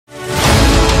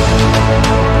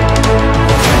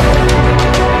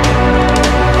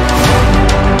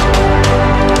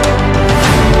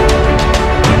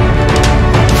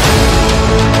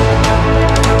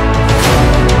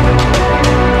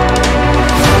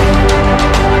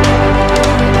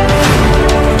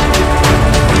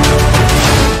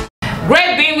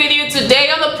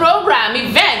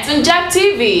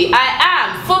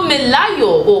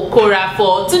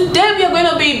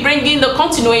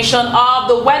continuation of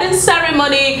the wedding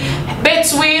ceremony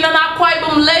between an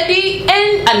AKWA lady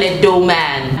and an Edo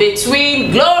man, between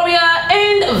Gloria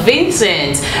and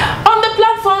Vincent. On the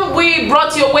platform, we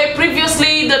brought your way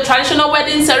previously the traditional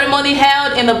wedding ceremony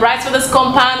held in the Bright Feathers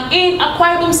compound in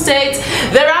AKWA State.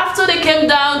 Thereafter, they came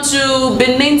down to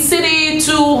Benin City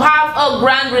to have a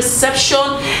grand reception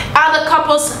at the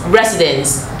couple's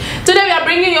residence. Today we are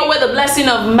bringing your way the blessing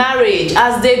of marriage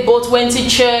as they both went to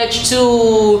church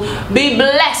to be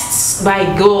blessed by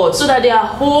God so that their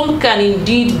home can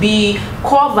indeed be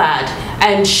covered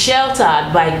and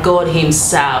sheltered by God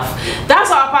himself.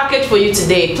 That's our package for you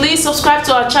today. Please subscribe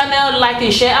to our channel, like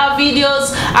and share our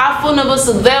videos. Our phone numbers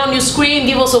are there on your screen.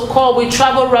 Give us a call. We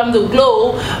travel around the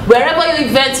globe. Wherever your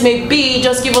event may be,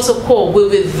 just give us a call. We'll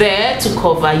be there to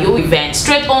cover your event.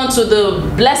 Straight on to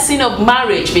the blessing of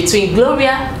marriage between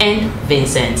Gloria and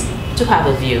Vincent. To have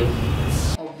a view.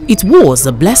 It was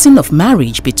a blessing of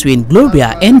marriage between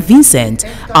Gloria and Vincent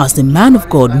as the man of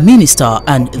God ministered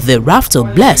and thereafter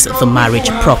blessed the marriage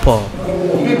proper.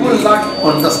 People lack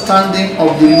understanding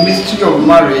of the mystery of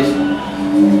marriage.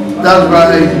 That's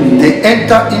why they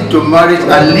enter into marriage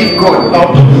and leave God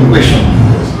out of the equation.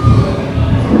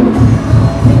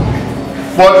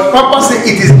 But Papa said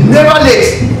it is never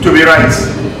late to be right.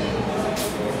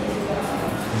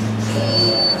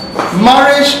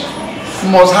 Marriage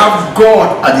must have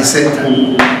God at the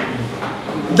center.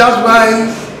 That's why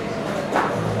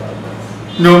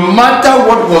no matter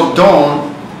what was done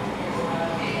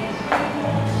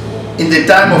in the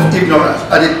time of ignorance,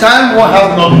 at the time one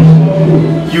has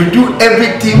knowledge, you do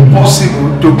everything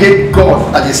possible to get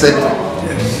God at the center.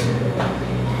 Yes.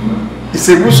 It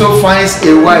says, whoso finds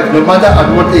a wife, no matter at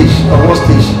what age or what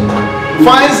stage,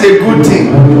 finds a good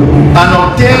thing and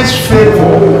obtains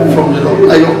favor from the Lord.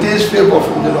 And obtains favor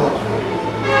from the Lord.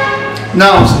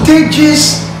 Now,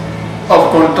 stages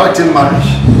of contracting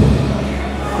marriage.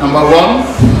 Number one,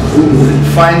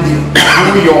 finding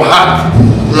who your heart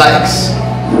likes,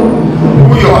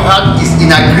 who your heart is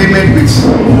in agreement with,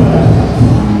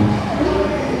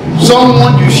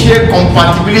 someone you share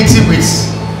compatibility with,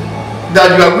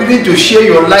 that you are willing to share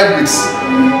your life with.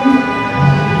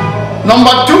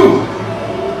 Number two,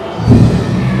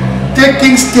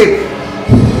 taking step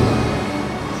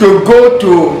to go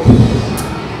to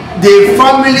the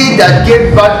family that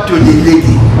gave birth to the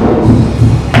lady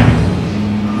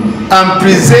and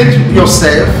present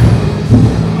yourself,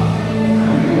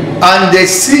 and they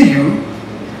see you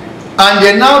and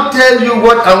they now tell you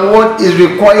what and what is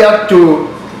required to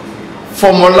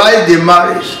formalize the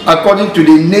marriage according to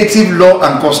the native law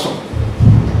and custom.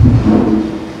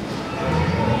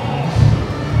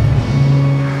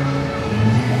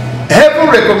 Heaven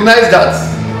recognized that.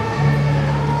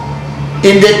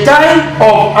 In the time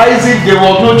of Isaac, there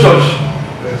was no church.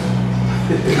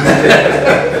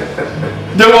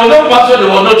 There was no pastor,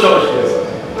 there was no church.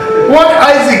 What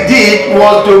Isaac did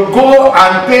was to go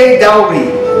and pay dowry.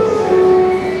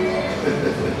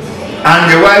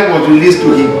 And the wife was released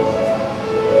to him.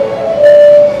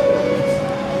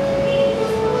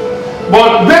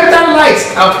 But better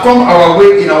lights have come our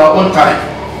way in our own time.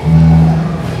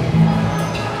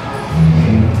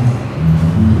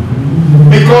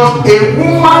 Because a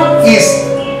woman is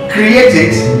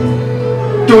created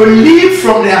to live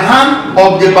from the hand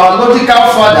of the biological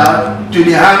father to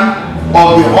the hand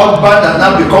of the husband and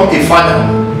now become a father.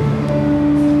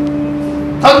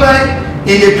 That's why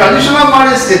in the traditional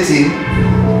marriage setting,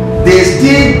 they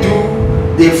still do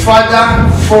the father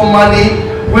formally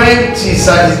when she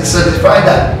certified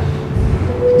that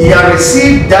he has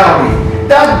received dowry.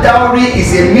 That dowry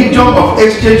is a medium of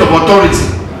exchange of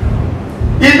authority.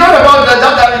 It's not about that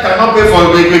dowry cannot pay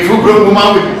for a full-grown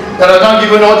woman that are not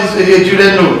given all these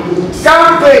children. No,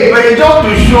 can't pay, but it's just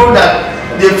to show that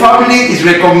the family is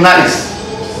recognized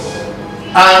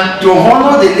and to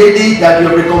honor the lady that you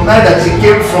recognize that she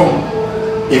came from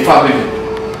a family.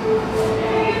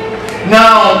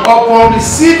 Now, upon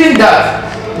receiving that,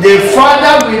 the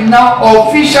father will now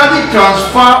officially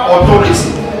transfer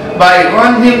authority by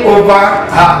handing over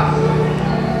her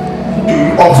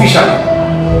officially.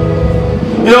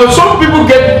 You know, some people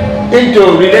get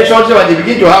into relationship and they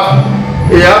begin to have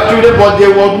children, but there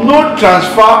was no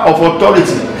transfer of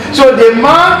authority. So the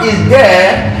man is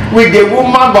there with the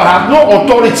woman but has no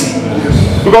authority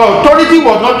because authority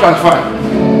was not transferred.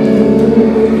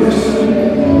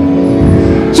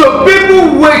 So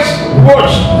people watch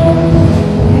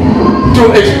to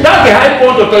that's the high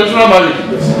point of traditional marriage,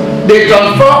 the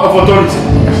transfer of authority.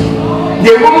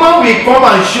 The woman will come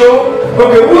and show,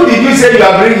 okay, who did you say you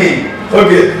are bringing?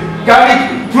 Okay,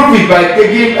 prove it by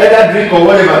taking either drink or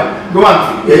whatever. Go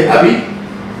and Abi.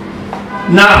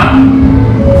 Now,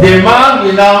 the man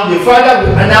will now, the father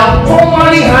will now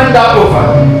formally hand that over.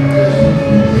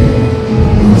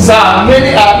 Sir,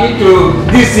 many are into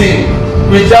this thing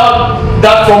without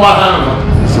that formal handover.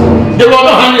 They will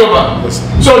not hand over.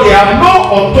 So they have no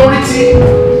authority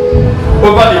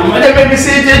over the woman. They may be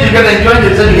saying you can enjoy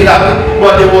themselves,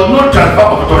 but there was no transfer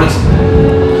of authority.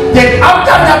 Then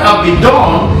after that has been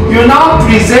done, you now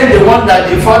present the one that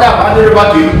the father handed over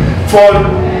to you for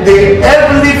the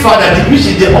heavenly father, which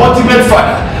is the ultimate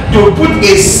father, to put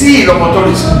a seal of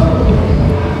authority.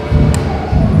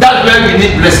 That's where we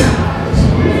need blessing.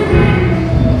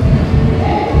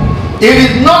 It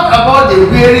is not about the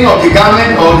wearing of the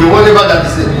garment or the whatever that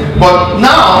is it. But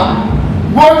now,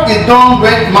 what is done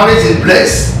when marriage is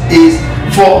blessed is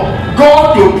for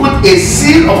God to put a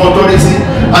seal of authority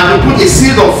and to put a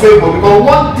seal of favor. Because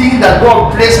one thing that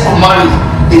God placed on marriage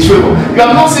is favor. You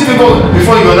have not seen favor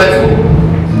before in your life.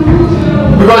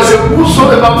 Because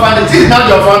whosoever finds it, this is not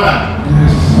your father.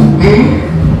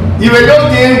 You were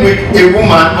just dealing with a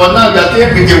woman, but now you are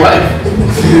dealing with a wife.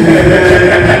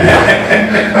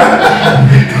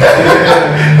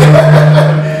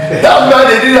 That's why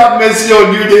they didn't have mercy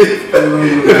on you.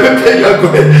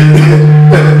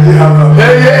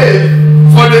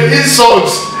 For the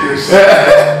insults.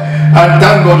 And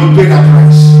thank God you paid that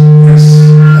price. Yes.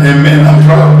 Amen. I'm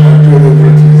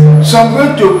proud. So I'm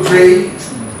going to pray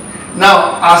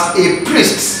now as a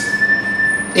priest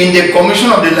in the commission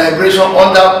of the liberation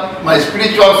under my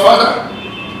spiritual father,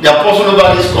 the apostle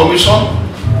over this commission,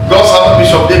 God's servant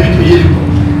Bishop David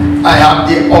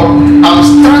Oyedepo. I'm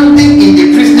standing in the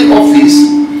priestly office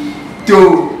to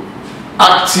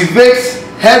activate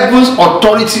heaven's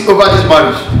authority over this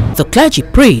marriage. The clergy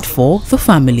prayed for the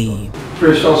family.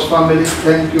 Precious family,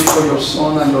 thank you for your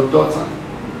son and your daughter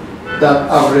that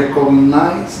have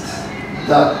recognized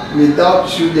that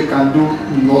without you they can do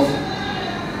nothing.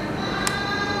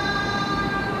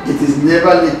 It is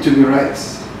never late to be right.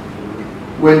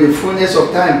 When the fullness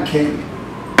of time came,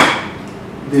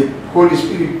 the Holy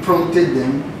Spirit prompted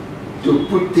them to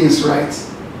put things right,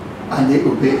 and they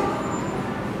obeyed.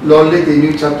 Lord, let the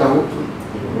new chapter open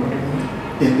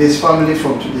in this family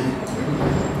from today.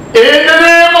 In the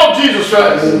name of Jesus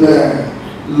Christ.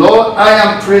 Amen. Lord, I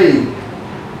am praying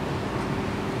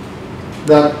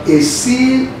that a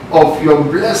seal of your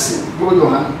blessing, hold your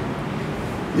hand,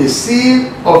 the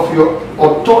seal of your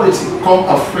authority come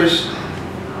afresh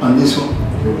on this one.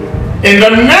 In the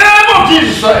name of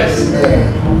Jesus Christ.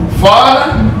 Amen.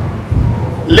 Father,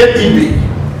 let it be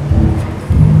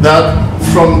that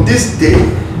from this day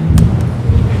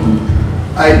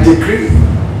I decree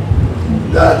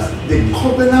that the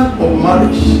covenant of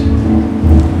marriage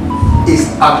is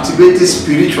activated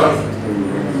spiritually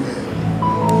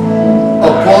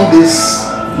upon this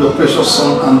your precious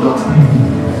son and daughter,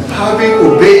 having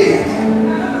obeyed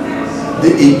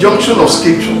the injunction of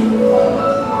scripture,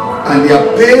 and they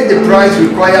have paid the price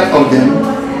required of them,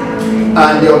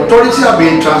 and the authority have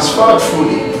been transferred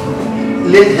fully.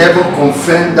 Let heaven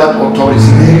confirm that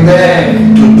authority.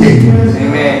 Amen. Today.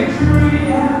 Amen.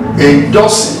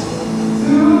 Endorsing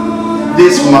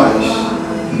this marriage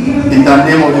in the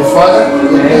name of the Father,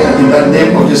 amen, in the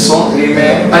name of the Son,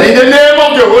 amen, and in the name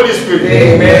of the Holy Spirit.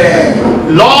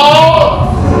 Amen.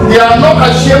 Lord, they are not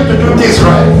ashamed to do this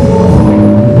right.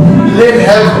 Let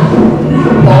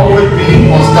heaven always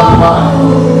be on standby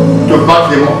to back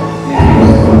them up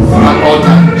at all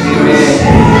times.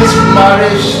 This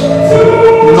marriage,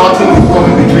 nothing will come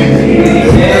in between them.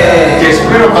 The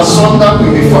spirit of asunder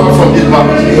will be far from this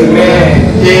marriage.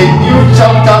 Amen. A new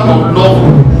chapter of love,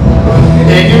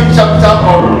 a new chapter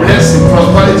of blessing,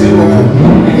 prosperity.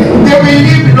 They will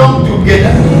live long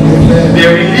together. They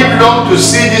will live long to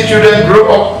see the children grow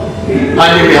up, and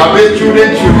they will have their children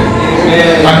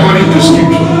according to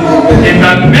scripture. In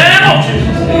the name of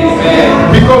Jesus.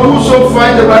 Because whoso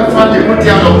finds the right family, good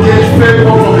and obtains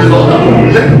favor from the Lord.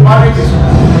 Let marriages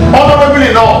honorable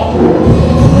enough.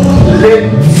 Let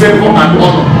favor and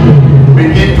honor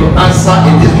begin to answer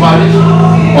in this marriage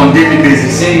on daily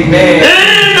basis. Amen.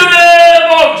 In the name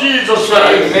of Jesus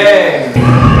Christ. Amen.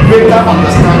 Better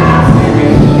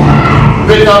understanding.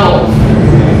 Better love.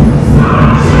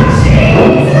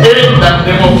 In the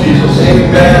name of Jesus.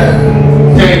 Amen.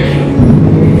 Thank you.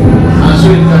 And so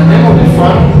in the name of the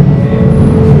Father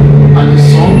and the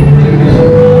Son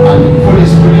and the Holy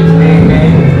Spirit,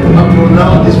 amen, I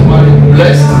pronounce this marriage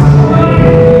blessed.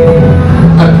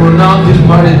 I pronounce this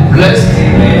marriage blessed.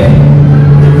 Amen.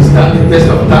 It will stand the test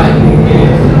of time. Amen.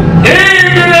 In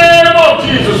the name of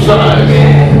Jesus Christ.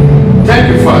 Amen. Thank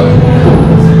you, Father.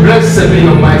 Blessed be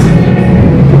your mighty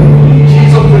name.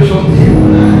 Jesus precious name.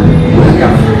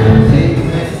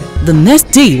 The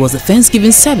next day was the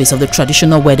Thanksgiving service of the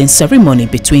traditional wedding ceremony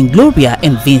between Gloria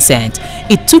and Vincent.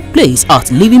 It took place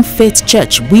at Living Faith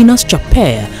Church, Winners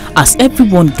Chapel, as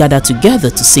everyone gathered together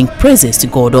to sing praises to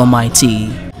God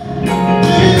Almighty.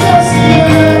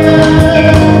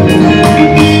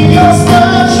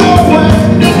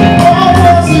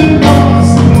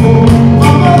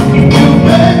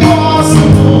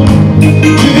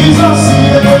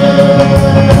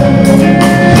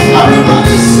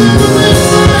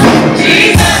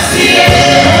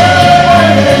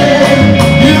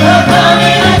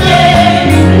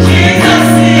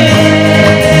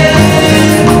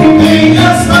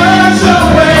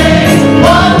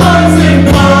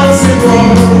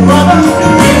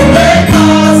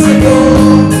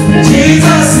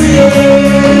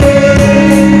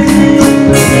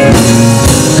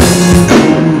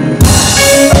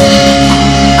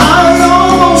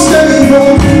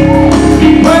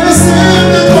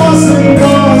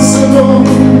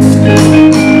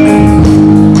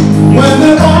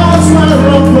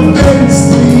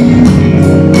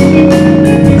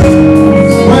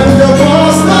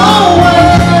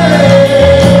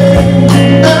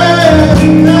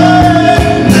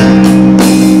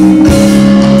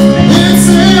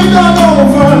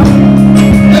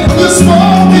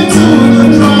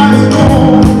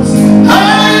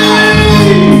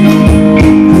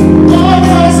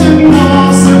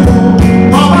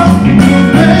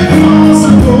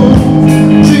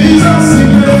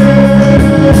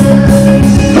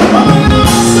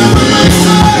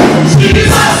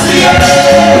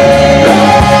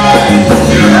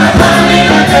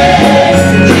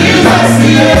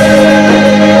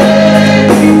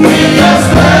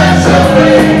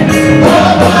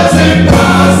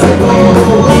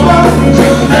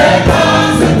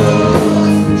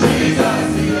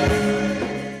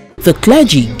 The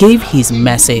clergy gave his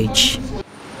message.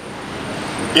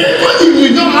 If you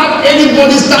don't have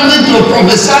anybody standing to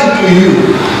prophesy to you,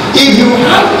 if you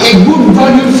have a good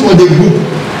value for the book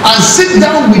and sit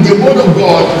down with the word of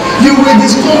God, you will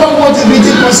discover what is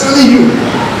written concerning you.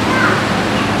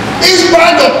 In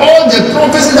spite of all the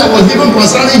prophecy that was given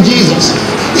concerning Jesus,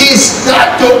 he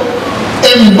started to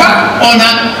embark on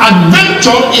an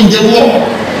adventure in the world.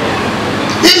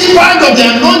 In spite of the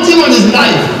anointing on his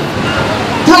life,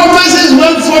 prophecies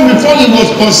went forth before he was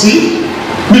conceived,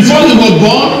 before he was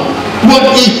born,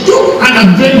 but he took an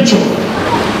adventure.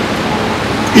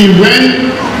 He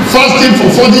went fasting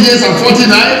for 40 days and 40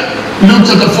 nights, Luke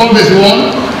chapter 4 verse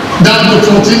 1, down to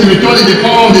 14, returning the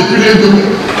power of the Spirit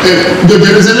to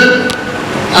Jerusalem,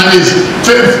 and his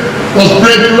faith was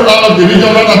spread throughout the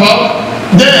region round about.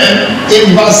 Then,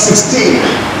 in verse 16,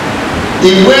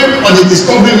 he went on a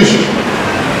discovery mission.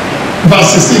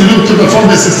 Verse 16, Luke chapter 4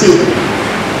 verse 16.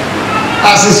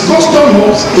 As his custom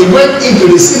was, he went into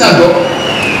the synagogue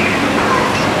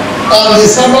on the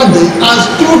Sabbath day and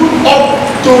stood up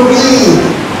to read.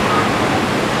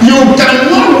 You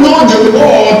cannot know the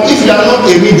word if you are not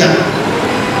a reader.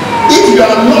 If you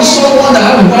are not someone that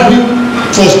has value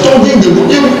for studying the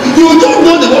word, you don't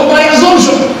know the word by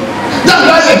assumption. That's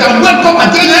why you can wake up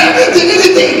and tell you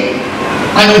anything,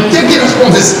 and you take it as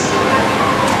prophecy.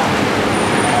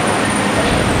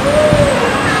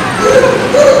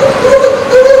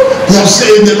 You have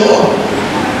saved the Lord,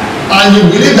 and you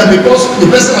believe that because the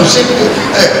person has shaken,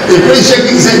 the prayer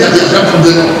shaking his head, that he has heard from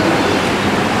the Lord,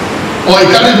 or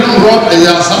he carried no rock and he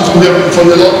has heard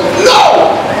from the Lord.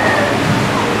 No!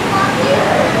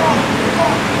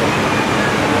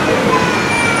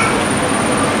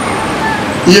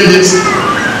 Hear this.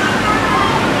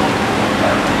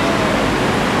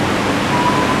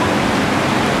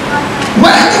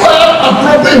 When you have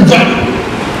appropriate value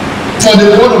for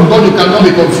the word of God, you cannot be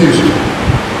confused.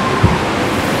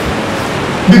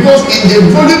 Because in the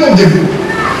volume of the book,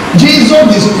 Jesus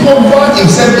discovered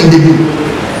himself in the book.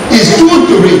 He stood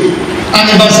to read. And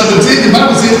in verse 17, the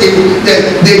Bible says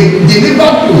they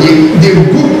delivered to him the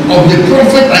book of the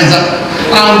prophet Isaiah.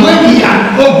 And when he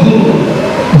had opened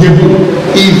the book,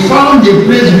 he found the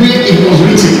place where it was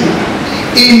written.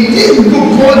 In this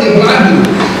book called the Bible,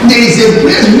 there is a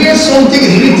place where something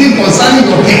is written concerning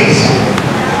your case.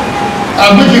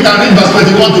 I wish you can read verse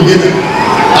 21 together.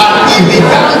 And he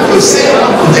began to say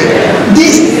unto them,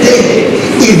 this day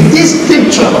is this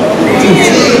scripture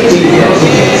fulfilled in your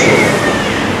ears.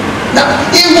 Now,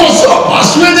 he was so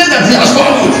persuaded that he has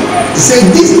found it. He said,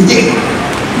 this day,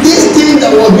 this thing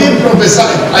that was being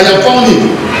prophesied, I have found it.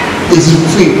 It is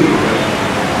fulfilled.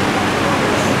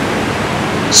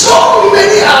 So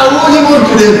many are holding on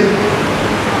to the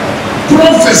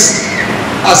prophecy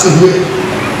as it were,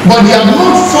 but they have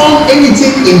not found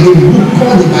anything in the book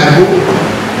called the Bible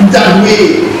that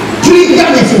will trigger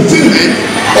the fulfillment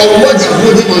of what they are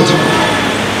holding on to.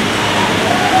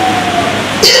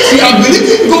 If you are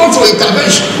believing God for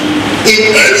intervention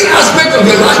in any aspect of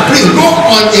your life, please go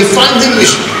on a finding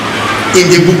mission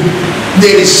in the book.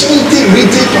 There is something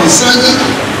written concerning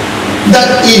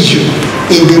that issue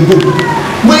in the book,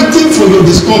 waiting for your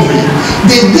discovery.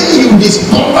 The day you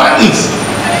discover it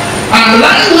and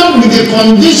line up with the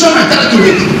condition attached to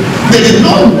it, there is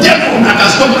no devil that can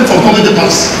stop it from coming to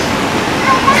pass.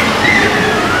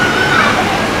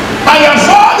 I have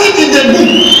found it in the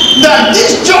book that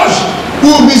this church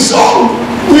will so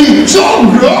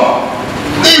grow,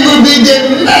 it will be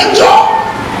the major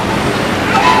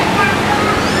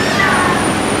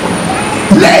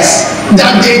place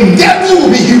that the devil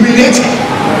will be humiliated.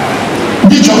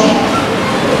 The church.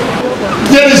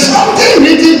 There is something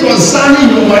written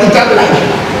concerning your marital life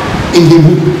in the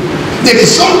book. There is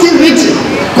something written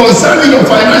concerning your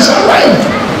financial life.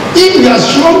 If you are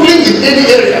struggling in any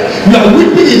area, you are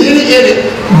weeping in any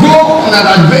area, go on an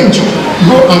adventure,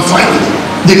 go and find it.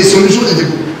 There is solution in the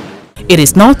book. It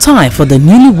is now time for the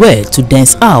newlywed to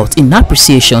dance out in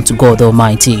appreciation to God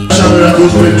Almighty. Please,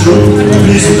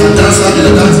 you can dance out in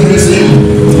the dancing music.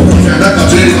 If you're not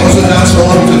continuing, also dance for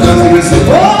one to the dancing music.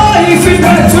 Oh, if you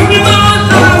pray to me,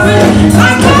 man,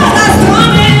 I God has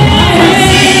done it.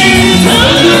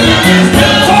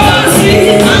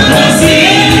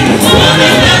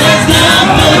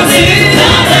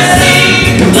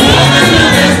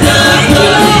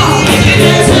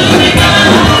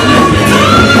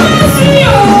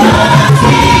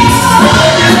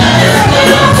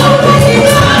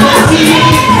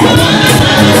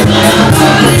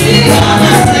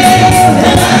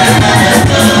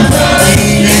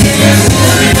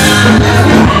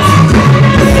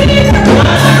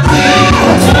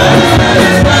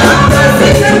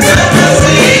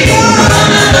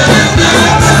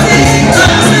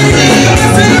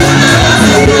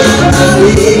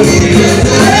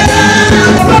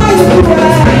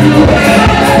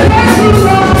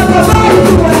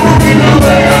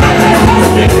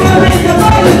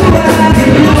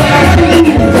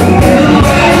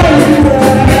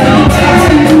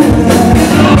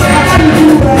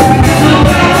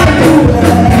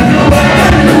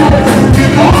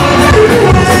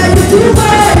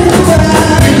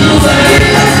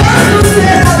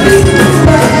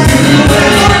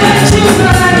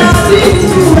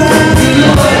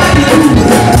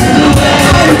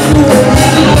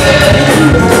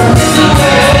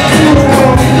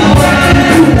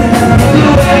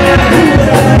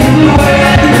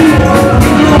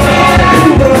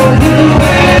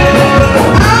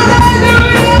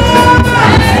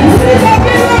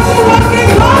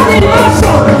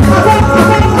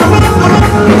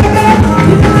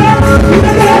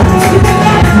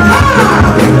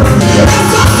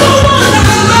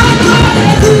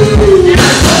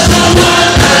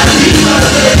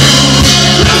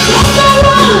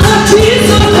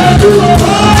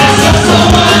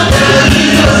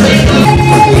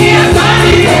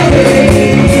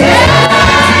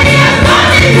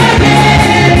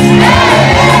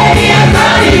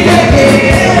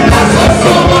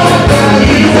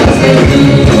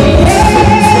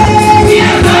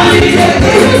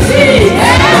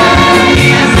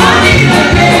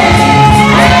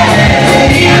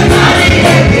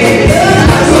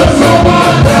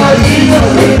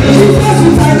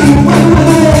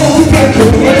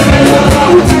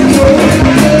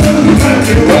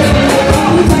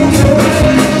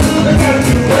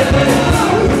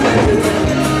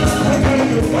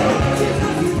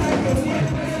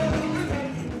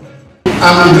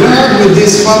 I'm glad with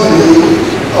this family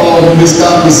of Mr.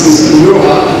 and Mrs.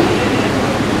 Gloria.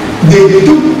 They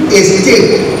took a step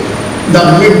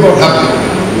that made God happy.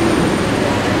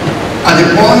 At the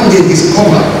point they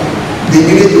discovered they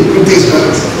needed to put this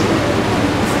right.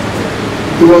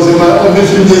 It was in my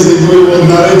office 2 days ago, he was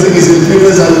narrating his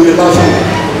experience and we were laughing.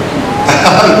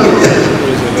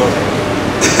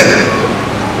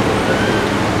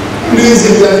 Please,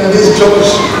 if you are in this church,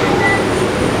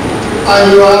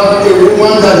 and you have a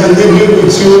woman that is living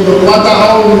with you, no matter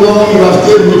how long you have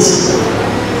stayed with,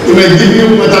 he may give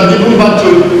you, but have given back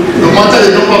to you, no matter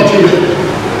the number of children.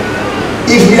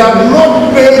 If you have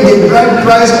not paid the bride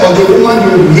price of the woman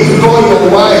you give call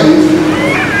your wife,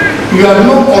 you have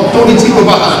no authority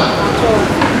over her.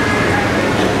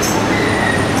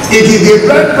 It is the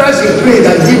bride price you pay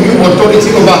that gives you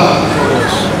authority over her.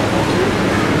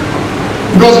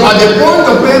 Because at the point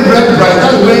of paying bride price,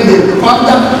 that's when the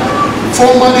father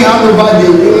formally hand over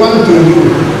the woman to you.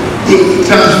 They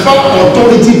transfer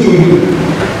authority to you.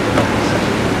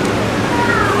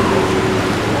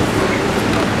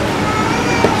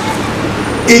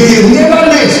 It is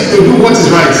never late to do what is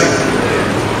right.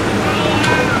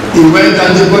 He went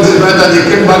and did what is right, and he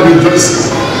came back rejoicing,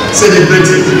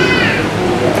 celebrating.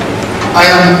 I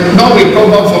am now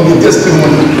recovered from the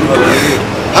testimony.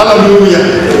 Hallelujah.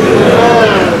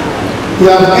 We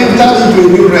have entered into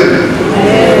a new realm.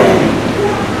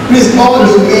 Please, all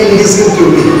the men, listen to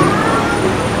me.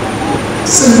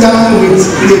 Sit down with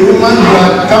the woman you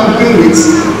are camping with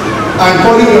and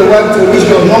calling your wife for which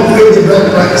you have not paid the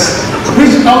bride price.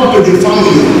 Reach out to the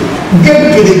family.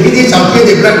 Get to the village and pay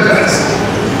the bride price.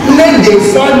 Let the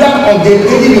father of the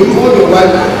lady you call your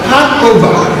wife hand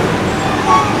over.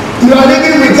 You are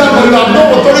living with her, but you have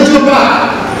no authority over her.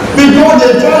 Because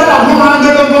the father has not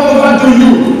handed over to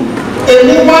you. A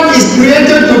woman is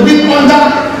created to be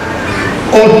under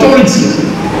authority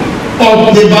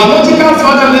of the biological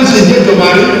father when she is going to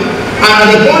marry, and at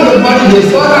the point of marriage, the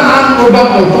father hand over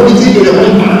authority to the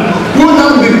husband, who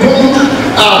now become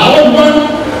a husband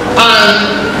and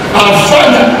a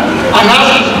father and has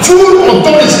full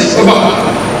authority over her.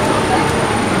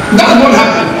 That's what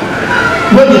happened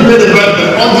when you pay the bride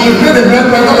price. Until you pay the bride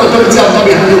price, that authority has not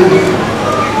been handed over.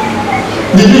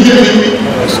 Did you hear me?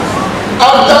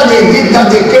 After they did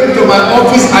that, they came to my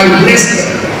office, I blessed them.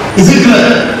 Is it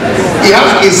clear? He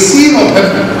has a seal of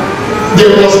heaven.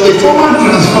 There was a formal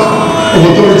transfer of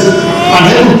authority, and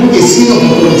heaven put a seal of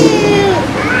authority.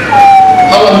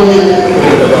 Hallelujah.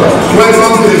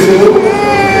 Welcome to the fold.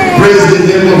 Praise the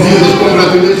name of Jesus.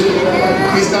 Congratulations.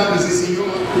 Mr. and Mrs. Senior.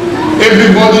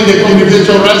 Everybody in the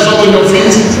congregation, rise up on your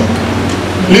feet.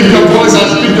 Lift your voice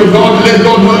and speak to God. Let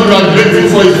God know you are grateful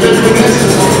for his faithfulness.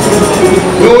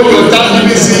 Know your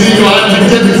thanksgiving season, you are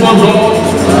lifted before God.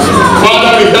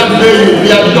 Father, we can't pay you. We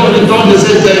have done the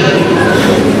same thing.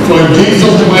 For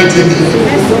Jesus' mighty name.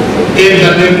 In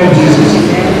the name of Jesus.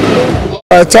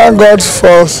 I thank God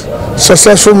for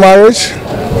successful marriage.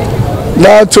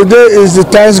 Now today is the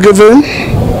Thanksgiving.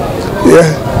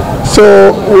 Yeah.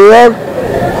 So we all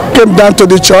came down to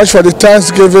the church for the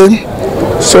Thanksgiving.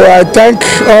 So I thank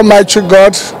Almighty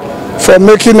God for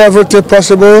making everything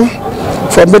possible,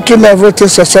 for making everything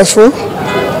successful.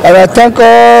 And I thank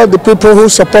all the people who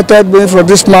supported me for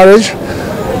this marriage,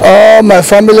 all my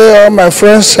family, all my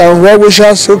friends and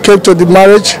well-wishers who came to the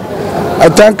marriage. I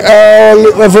thank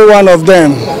every one of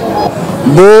them,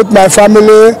 both my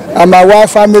family and my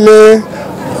wife's family,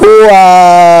 who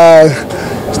are,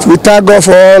 we thank God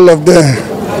for all of them.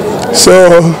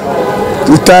 So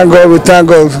we thank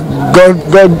God. God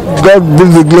be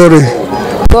the glory.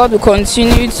 God will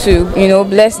continue to,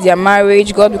 bless their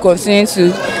marriage. God will continue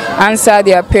to answer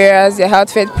their prayers, their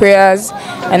heartfelt prayers,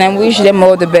 and I wish them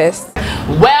all the best.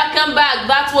 Welcome back.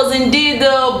 That was indeed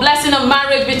the blessing of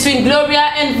marriage between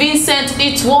Gloria and Vincent.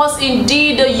 It was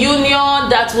indeed a union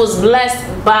that was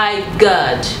blessed by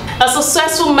God. A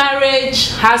successful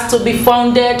marriage has to be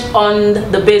founded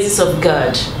on the basis of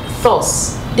God.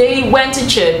 Thus, they went to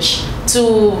church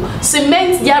to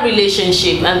cement their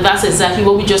relationship, and that's exactly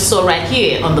what we just saw right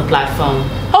here on the platform.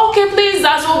 Okay, please,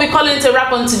 that's what we call it a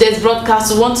wrap on today's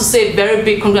broadcast. We want to say very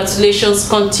big congratulations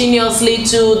continuously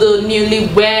to the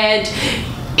newlywed.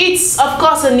 It's of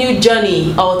course a new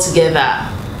journey altogether.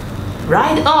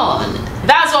 Right on.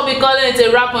 That's what we call it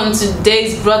a wrap on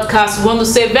today's broadcast. We want to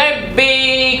say very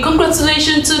big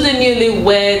congratulations to the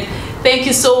newlywed. Thank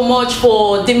you so much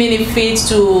for deeming it fit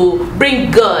to bring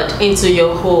God into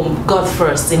your home. God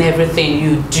first in everything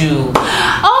you do.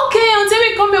 Okay, until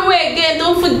we come your way again,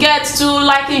 don't forget to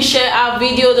like and share our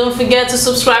video. Don't forget to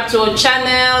subscribe to our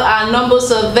channel. Our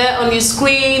numbers are there on your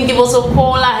screen. Give us a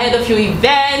call ahead of your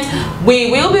event.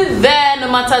 We will be there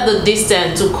no matter the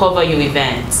distance to cover your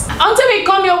events. Until we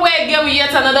come your way again with yet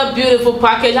another beautiful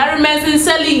package, I remain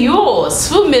sincerely yours,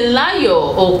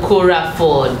 Fumilayo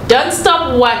Okorafor. Don't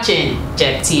stop watching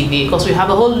Jack TV because we have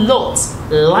a whole lot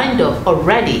lined up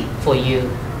already for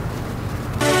you.